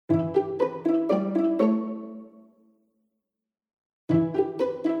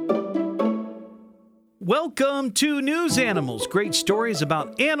Welcome to News Animals, great stories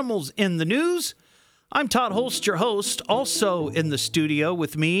about animals in the news. I'm Todd Hollst, your host. Also in the studio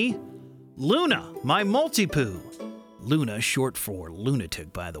with me, Luna, my Maltipoo. Luna, short for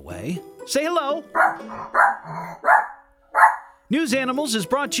lunatic, by the way. Say hello. News Animals is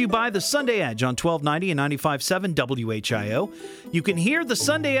brought to you by the Sunday Edge on 1290 and 95.7 WHIO. You can hear the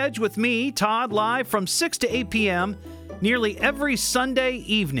Sunday Edge with me, Todd, live from 6 to 8 p.m. nearly every Sunday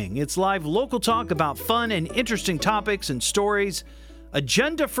evening. It's live local talk about fun and interesting topics and stories.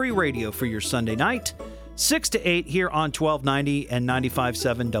 Agenda-free radio for your Sunday night. 6 to 8 here on 1290 and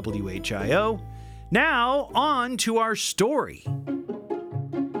 95.7 WHIO. Now, on to our story.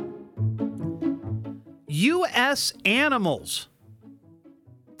 U.S. animals.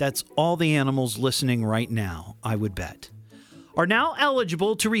 That's all the animals listening right now, I would bet, are now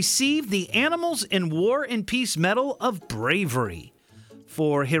eligible to receive the Animals in War and Peace Medal of Bravery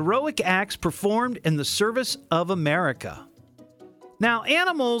for heroic acts performed in the service of America. Now,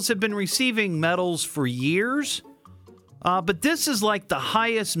 animals have been receiving medals for years, but this is like the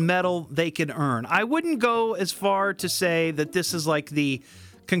highest medal they can earn. I wouldn't go as far to say that this is like the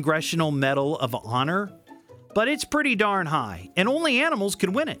Congressional Medal of Honor, but it's pretty darn high, and only animals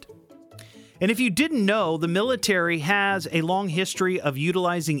can win it. And if you didn't know, the military has a long history of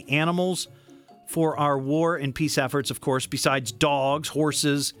utilizing animals for our war and peace efforts, of course, besides dogs,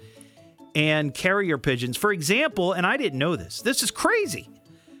 horses, and carrier pigeons. For example, and I didn't know this is crazy.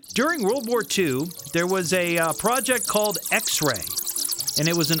 During World War II, there was a project called X-Ray, and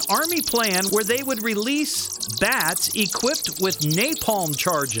it was an Army plan where they would release bats equipped with napalm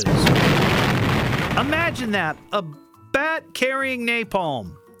charges. Imagine that, a bat carrying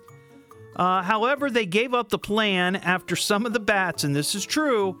napalm. However, they gave up the plan after some of the bats, and this is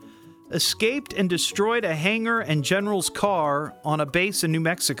true, escaped and destroyed a hangar and general's car on a base in New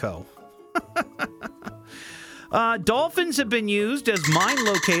Mexico. Dolphins have been used as mine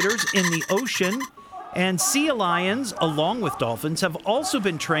locators in the ocean, and sea lions, along with dolphins, have also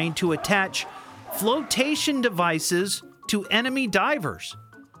been trained to attach flotation devices to enemy divers.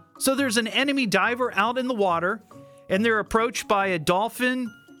 So there's an enemy diver out in the water, and they're approached by a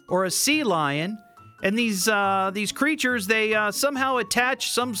dolphin or a sea lion, and these creatures, they somehow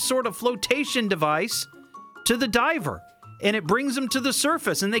attach some sort of flotation device to the diver, and it brings them to the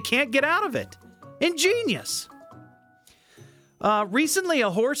surface, and they can't get out of it. Ingenious. Recently,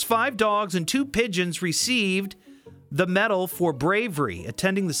 a horse, 5 dogs, and 2 pigeons received the Medal for Bravery.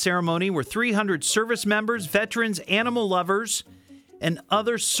 Attending the ceremony were 300 service members, veterans, animal lovers, and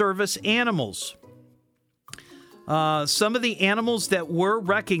other service animals. Some of the animals that were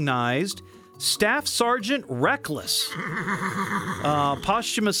recognized: Staff Sergeant Reckless.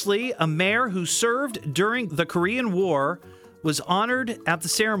 Posthumously, a mare who served during the Korean War was honored at the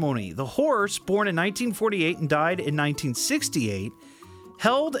ceremony. The horse, born in 1948 and died in 1968,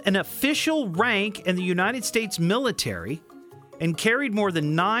 held an official rank in the United States military and carried more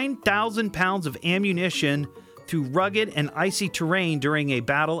than 9,000 pounds of ammunition through rugged and icy terrain during a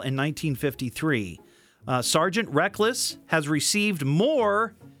battle in 1953. Sergeant Reckless has received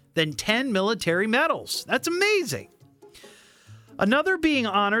more than 10 military medals. That's amazing. Another being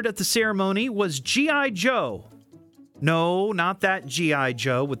honored at the ceremony was G.I. Joe. No, not that G.I.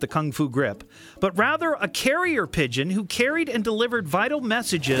 Joe with the kung fu grip, but rather a carrier pigeon who carried and delivered vital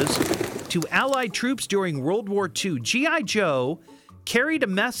messages to Allied troops during World War II. G.I. Joe carried a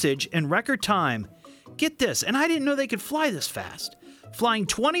message in record time. Get this, and I didn't know they could fly this fast, flying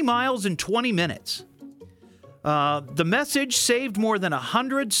 20 miles in 20 minutes. The message saved more than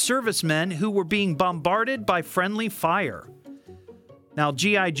 100 servicemen who were being bombarded by friendly fire. Now,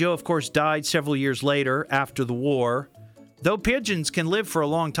 G.I. Joe, of course, died several years later after the war, though pigeons can live for a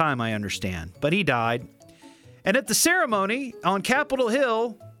long time, I understand, but he died. And at the ceremony on Capitol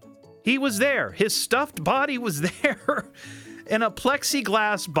Hill, he was there. His stuffed body was there in a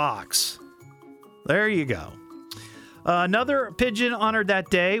plexiglass box. There you go. Another pigeon honored that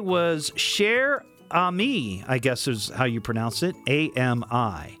day was Cher Ami, I guess is how you pronounce it,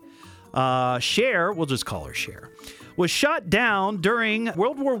 A-M-I. Cher, we'll just call her Cher, was shot down during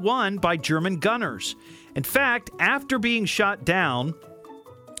World War I by German gunners. In fact, after being shot down,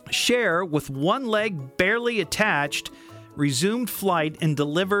 Cher, with one leg barely attached, resumed flight and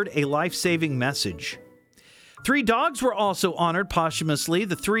delivered a life-saving message. 3 dogs were also honored posthumously,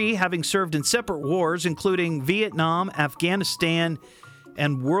 the 3 having served in separate wars, including Vietnam, Afghanistan,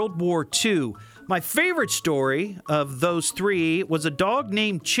 and World War II. My favorite story of those 3 was a dog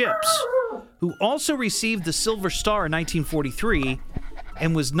named Chips, who also received the Silver Star in 1943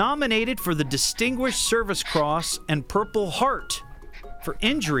 and was nominated for the Distinguished Service Cross and Purple Heart for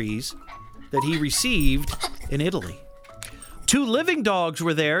injuries that he received in Italy. 2 living dogs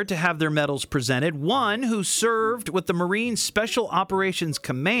were there to have their medals presented. One who served with the Marine Special Operations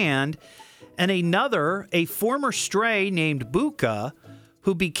Command, and another, a former stray named Buka,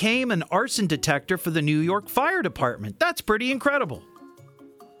 who became an arson detector for the New York Fire Department. That's pretty incredible.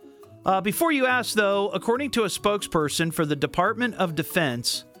 Before you ask, though, according to a spokesperson for the Department of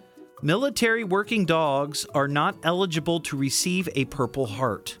Defense, military working dogs are not eligible to receive a Purple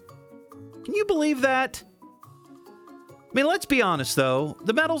Heart. Can you believe that? I mean, let's be honest, though.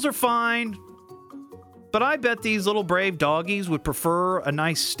 The medals are fine, but I bet these little brave doggies would prefer a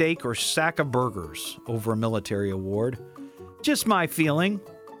nice steak or sack of burgers over a military award. Just my feeling.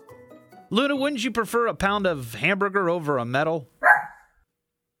 Luna, wouldn't you prefer a pound of hamburger over a medal?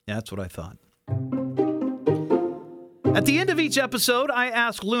 Yeah, that's what I thought. At the end of each episode, I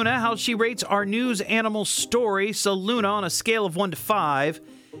ask Luna how she rates our news animal story. So, Luna, on a scale of 1 to 5,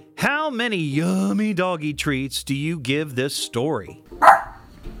 how many yummy doggy treats do you give this story?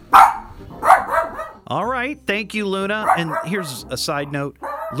 All right, thank you, Luna. And here's a side note.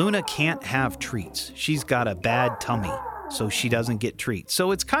 Luna can't have treats. She's got a bad tummy, so she doesn't get treats.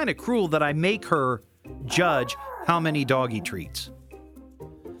 So it's kind of cruel that I make her judge how many doggy treats.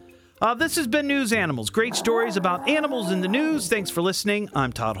 This has been News Animals. Great stories about animals in the news. Thanks for listening.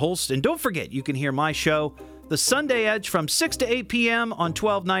 I'm Todd Hollst. And don't forget, you can hear my show, The Sunday Edge, from 6 to 8 p.m. on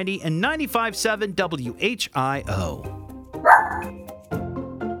 1290 and 95.7 WHIO.